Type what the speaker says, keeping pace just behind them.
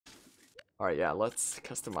Alright, yeah, let's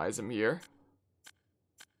customize him here.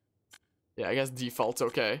 Yeah, I guess default's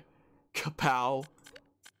okay. Kapow.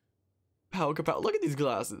 Pow, kapow. Look at these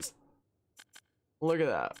glasses. Look at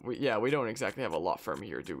that. We don't exactly have a lot for him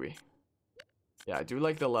here, do we? Yeah, I do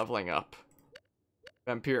like the leveling up.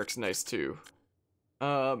 Vampiric's nice too.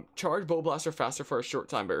 Charge Bow Blaster faster for a short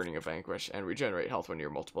time by earning a Vanquish, and regenerate health when near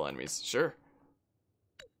multiple enemies. Sure.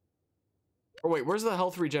 Oh wait, where's the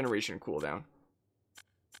health regeneration cooldown?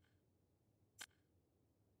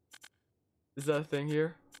 Is that a thing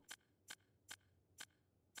here?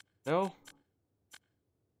 No?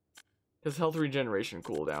 His health regeneration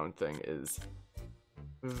cooldown thing is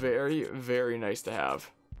very, very nice to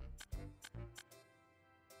have.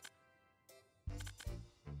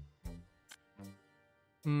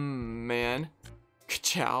 Man.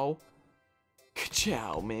 Ka-chow.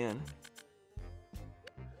 Ka-chow, man.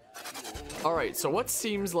 Alright, so what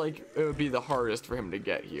seems like it would be the hardest for him to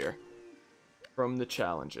get here? From the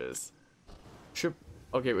challenges.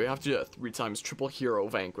 Okay, we have to do that 3 times triple hero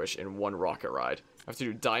vanquish in 1 rocket ride. I have to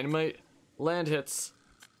do dynamite, land hits,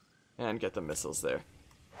 and get the missiles there.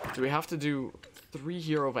 Do we have to do 3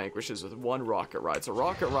 hero vanquishes with 1 rocket ride? So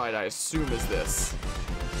rocket ride, I assume, is this.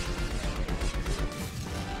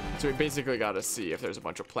 So we basically gotta see if there's a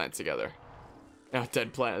bunch of plants together. Now,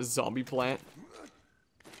 dead plant, a zombie plant.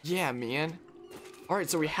 Yeah, man. Alright,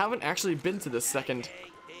 so we haven't actually been to the second...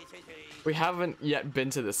 We haven't yet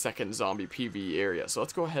been to the second zombie PvE area, so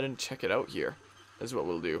let's go ahead and check it out here. That's what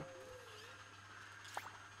we'll do.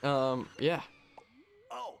 Yeah.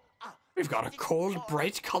 We've got a cold,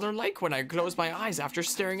 bright color like when I close my eyes after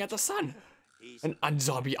staring at the sun. An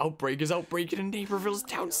unzombie outbreak is outbreaking in Neighborville's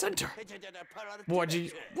town center. What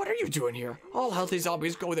are you doing here? All healthy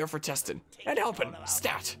zombies go there for testing and helping.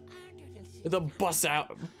 Stat. The bus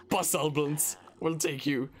ambulance will take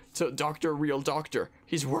you to Dr. Real Doctor.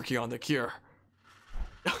 He's working on the cure.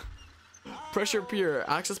 Pressure Pier.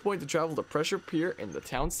 Access point to travel to Pressure Pier in the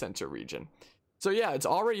town center region. So yeah, it's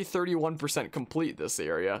already 31% complete, this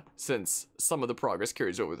area, since some of the progress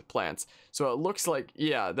carries over the plants. So it looks like,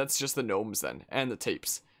 yeah, that's just the gnomes then, and the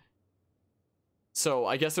tapes. So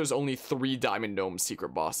I guess there's only 3 diamond gnome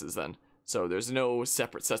secret bosses then. So there's no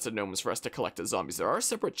separate sets of gnomes for us to collect as zombies. There are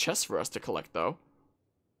separate chests for us to collect though.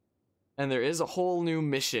 And there is a whole new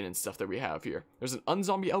mission and stuff that we have here. There's an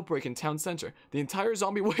unzombie outbreak in town center. The entire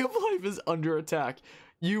zombie way of life is under attack.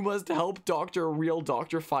 You must help Dr. Real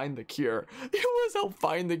Doctor find the cure. You must help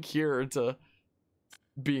find the cure to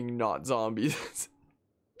being not zombies.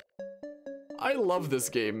 I love this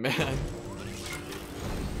game, man.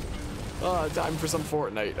 Time for some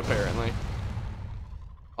Fortnite, apparently.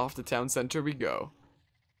 Off to town center we go.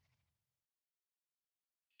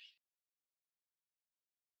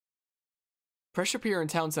 Pressure Pier in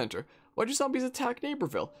town center. Why do zombies attack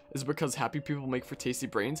Neighborville? Is it because happy people make for tasty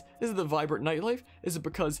brains? Is it the vibrant nightlife? Is it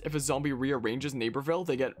because if a zombie rearranges Neighborville,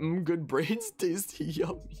 they get good brains? Tasty,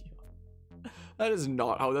 yummy. That is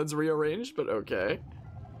not how that's rearranged, but okay.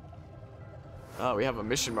 Oh, we have a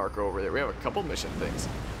mission marker over there. We have a couple mission things.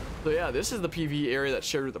 So yeah, this is the PvE area that's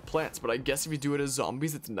shared with the plants, but I guess if you do it as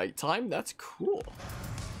zombies, it's nighttime. That's cool.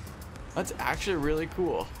 That's actually really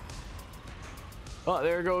cool. Oh,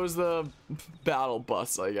 there goes the battle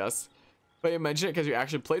bus, I guess. But you mention it because you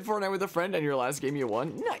actually played Fortnite with a friend and your last game you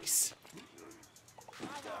won. Nice.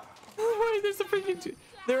 Oh, wait, there's the freaking...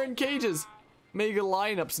 They're in cages. Mega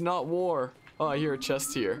lineups, not war. Oh, I hear a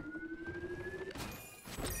chest here.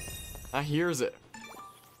 I hears it.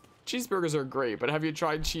 Cheeseburgers are great, but have you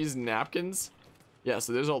tried cheese napkins? Yeah,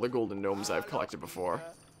 so there's all the golden gnomes I've collected before.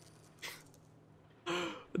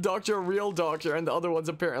 Dr. Real Doctor, and the other one's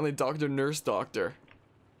apparently Dr. Nurse Doctor.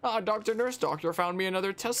 Ah, Dr. Nurse Doctor found me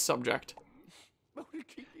another test subject.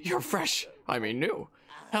 You're fresh. I mean new.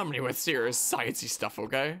 Help me with serious sciencey stuff,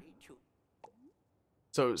 okay?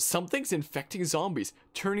 So, something's infecting zombies,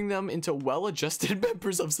 turning them into well-adjusted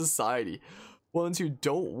members of society. Ones who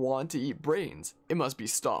don't want to eat brains. It must be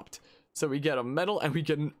stopped. So we get a medal and we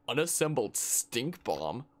get an unassembled stink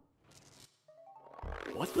bomb.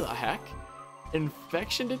 What the heck?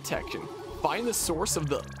 Infection detection. Find the source of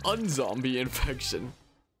the unzombie infection.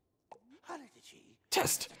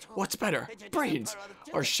 Test. What's better? Brains.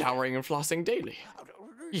 Or showering and flossing daily?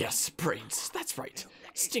 Yes, brains. That's right.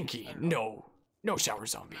 Stinky. No. No shower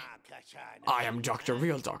zombie. I am Dr.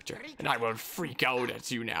 Real Doctor, and I will freak out at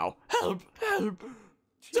you now. Help! Help!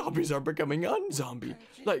 Zombies are becoming unzombie.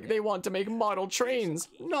 Like they want to make model trains,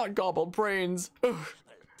 not gobble brains. Ugh.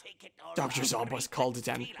 Dr. Zomboss called it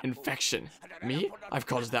an infection. Me? I've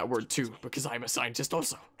called it that word too, because I'm a scientist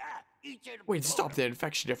also. We'd stop the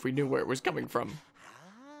infection if we knew where it was coming from.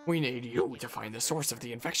 We need you to find the source of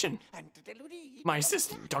the infection. My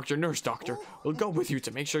assistant, Dr. Nurse Doctor, will go with you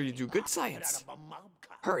to make sure you do good science.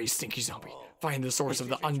 Hurry, stinky zombie. Find the source of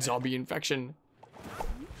the unzombie infection.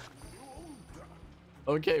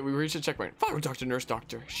 Okay, we reached a checkpoint. Follow Dr. Nurse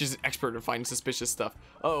Doctor. She's an expert in finding suspicious stuff.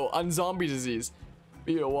 Oh, unzombie disease.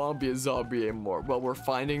 We don't want to be a zombie anymore. Well, we're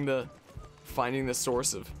finding the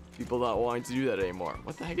source of people not wanting to do that anymore.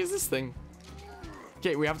 What the heck is this thing?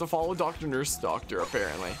 Okay, we have to follow Dr. Nurse Doctor,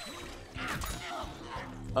 apparently.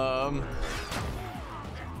 My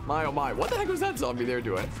oh my. What the heck was that zombie there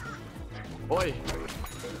doing? Oi.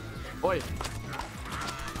 Oi.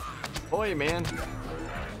 Oi, man.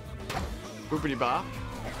 Boopity bop.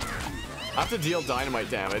 I have to deal dynamite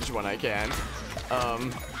damage when I can.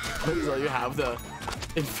 So you have the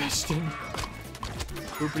infection.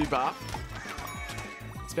 Boopity bop.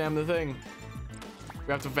 Spam the thing.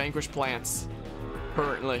 We have to vanquish plants.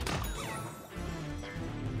 Currently.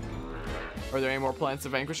 Are there any more plants to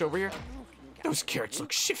vanquish over here? Those carrots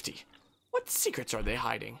look shifty. What secrets are they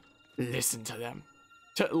hiding? Listen to them.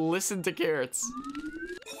 Listen to carrots.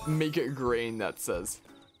 Make it grain, that says.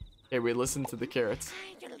 Okay, we listen to the carrots.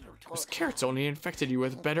 Those carrots only infected you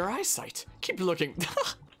with better eyesight. Keep looking.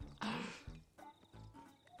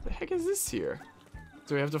 The heck is this here?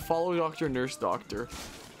 So we have to follow Dr. Nurse Doctor.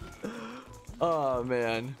 Oh,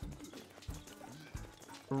 man.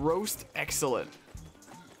 Roast excellent.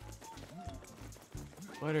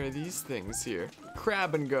 What are these things here?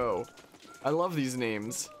 Crab and go. I love these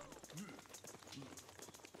names.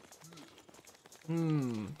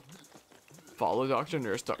 Follow Dr.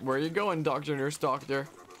 Nurse Doctor. Where are you going, Dr. Nurse Doctor?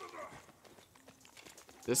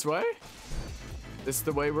 This way? This is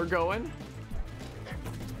the way we're going?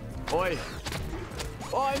 Oi.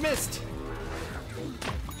 Oh, I missed.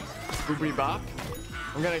 Boopity bop.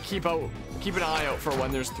 I'm gonna keep an eye out for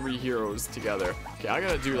when there's 3 heroes together. Okay, I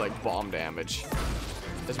gotta do like bomb damage.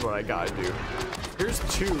 That's what I gotta do. Here's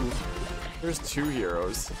 2. There's 2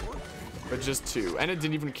 heroes. But just 2. And it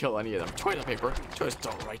didn't even kill any of them. Toilet paper. Just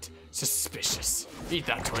alright. Suspicious. Eat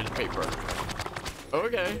that toilet paper.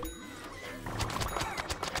 Okay.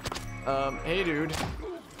 Hey dude.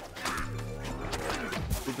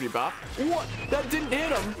 Boopity bop. What? That didn't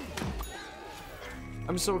hit him.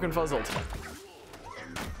 I'm so confuzzled.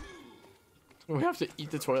 We have to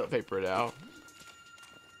eat the toilet paper now.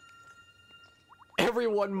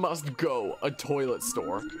 Everyone must go. A toilet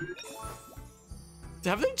store.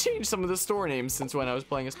 Have they changed some of the store names since when I was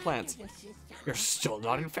playing as plants? You're still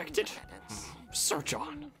not infected? Search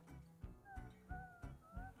on.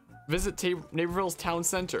 Visit Neighborville's town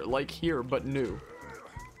center, like here, but new.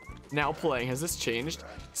 Now playing. Has this changed?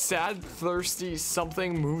 Sad, thirsty,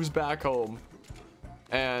 something moves back home.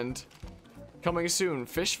 And coming soon,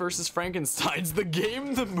 Fish vs. Frankenstein's the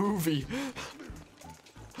game, the movie.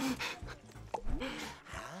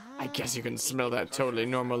 I guess you can smell that totally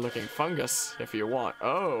normal looking fungus if you want.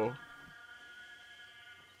 Oh.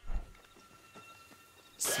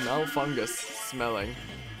 Smell fungus. Smelling.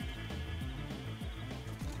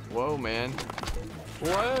 Whoa, man.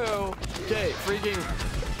 Whoa. Okay, freaking.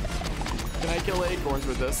 Can I kill acorns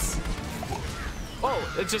with this?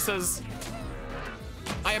 Oh, it just says.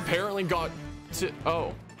 I apparently got to.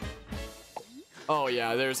 Oh. Oh,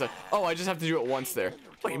 yeah, there's a. Oh, I just have to do it once there.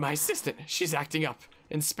 Wait, my assistant. She's acting up.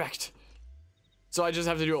 Inspect. So I just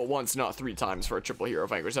have to do it once, not 3 times for a triple hero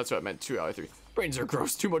vanquish. That's what it meant. 2 out of 3. Brains are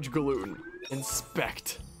gross. Too much gluten.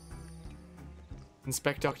 Inspect.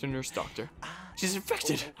 Inspect Dr. Nurse Doctor. She's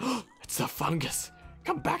infected. It's the fungus.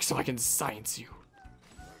 Come back so I can science you.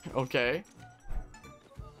 Okay.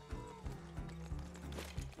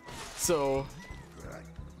 So.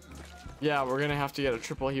 Yeah, we're gonna have to get a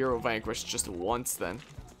triple hero vanquish just once then.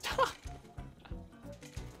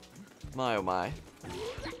 My oh my.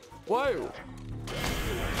 Whoa!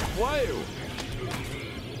 Whoa!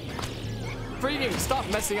 Freaking stop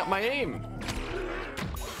messing up my aim!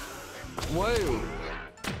 Whoa!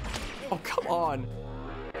 Oh, come on!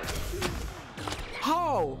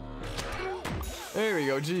 How? There we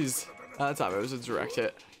go, jeez. That time it was a direct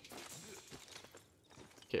hit.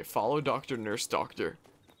 Okay, follow Dr. Nurse Doctor.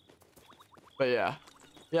 But yeah.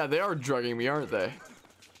 Yeah, they are drugging me, aren't they?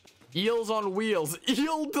 Eels on wheels.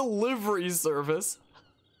 Eel delivery service.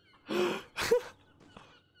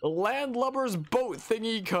 Landlubber's boat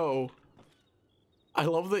thingy co. I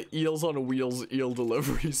love the eels on wheels eel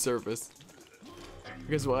delivery service.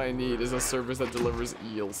 Because what I need is a service that delivers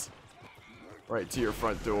eels. Right to your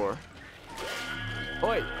front door.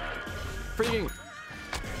 Oi! Freaking!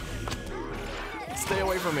 Stay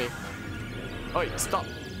away from me. Oi, stop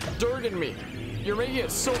durging me. You're making it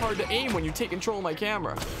so hard to aim when you take control of my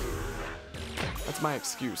camera. That's my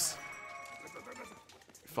excuse.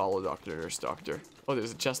 Follow Dr. Nurse Doctor. Oh,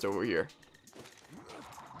 there's a chest over here.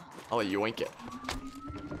 I'll let you yoink it.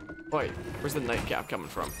 Wait, where's the nightcap coming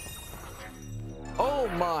from? Oh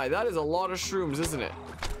my, that is a lot of shrooms, isn't it?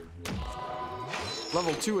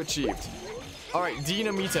 Level 2 achieved. Alright,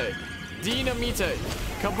 Dynamite. Dynamite.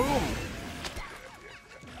 Kaboom.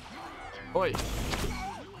 Oi.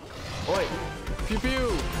 Oi. Pew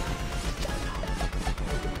pew.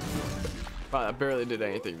 Wow, that barely did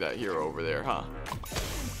anything, that hero over there, huh?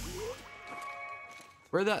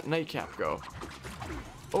 Where'd that nightcap go?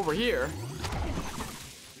 Over here?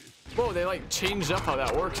 Whoa, they like changed up how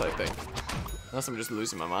that works, I think. Unless I'm just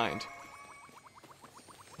losing my mind.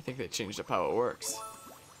 I think they changed up how it works.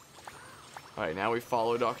 Alright, now we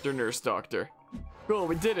follow Dr. Nurse Doctor. Cool,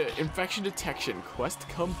 we did it. Infection detection. Quest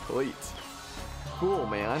complete. Cool,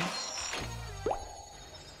 man.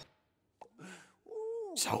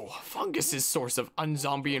 So, fungus is source of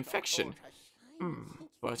unzombie infection.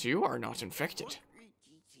 But you are not infected.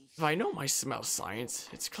 If I know my smell science,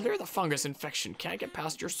 it's clear the fungus infection can't get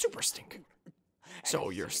past your super stink. So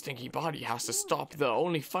your stinky body has to stop the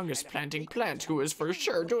only fungus planting plant who is for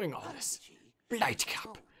sure doing all this.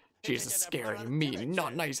 Blightcap. She's a scary, mean,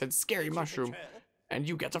 not nice and scary mushroom. And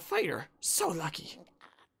you get to fight her. So lucky.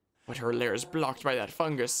 But her lair is blocked by that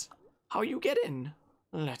fungus. How you get in?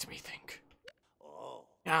 Let me think.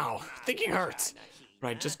 Ow, thinking hurts. But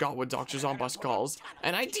I just got what Dr. Zombus calls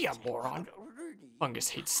an idea, moron. Fungus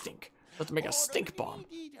hates stink. Let's make a stink bomb.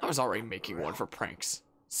 I was already making one for pranks.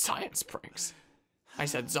 Science pranks. I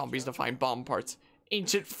said zombies to find bomb parts.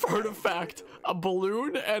 Ancient artifact, a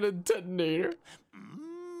balloon, and a detonator.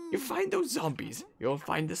 You find those zombies, you'll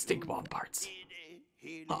find the stink bomb parts.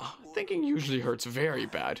 Thinking usually hurts very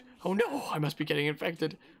bad. Oh no, I must be getting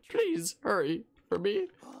infected. Please, hurry, for me.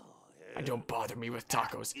 And don't bother me with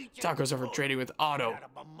tacos. Tacos are for trading with Auto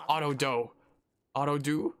dough. Auto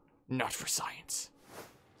do? Not for science.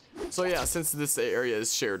 So yeah, since this area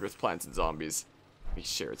is shared with plants and zombies, we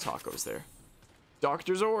share tacos there.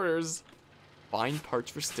 Doctor's orders. Find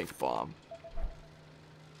parts for stink bomb.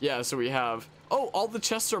 Yeah, so we have... Oh, all the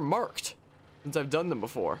chests are marked. Since I've done them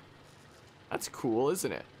before. That's cool,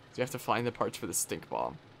 isn't it? So you have to find the parts for the stink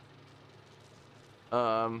bomb.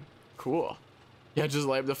 Cool. Yeah, just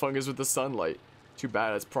light up the fungus with the sunlight. Too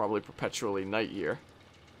bad it's probably perpetually night here.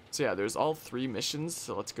 So yeah, there's all 3 missions.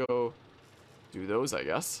 So let's go do those, I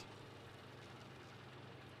guess.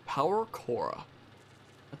 Power Cora.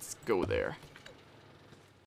 Let's go there.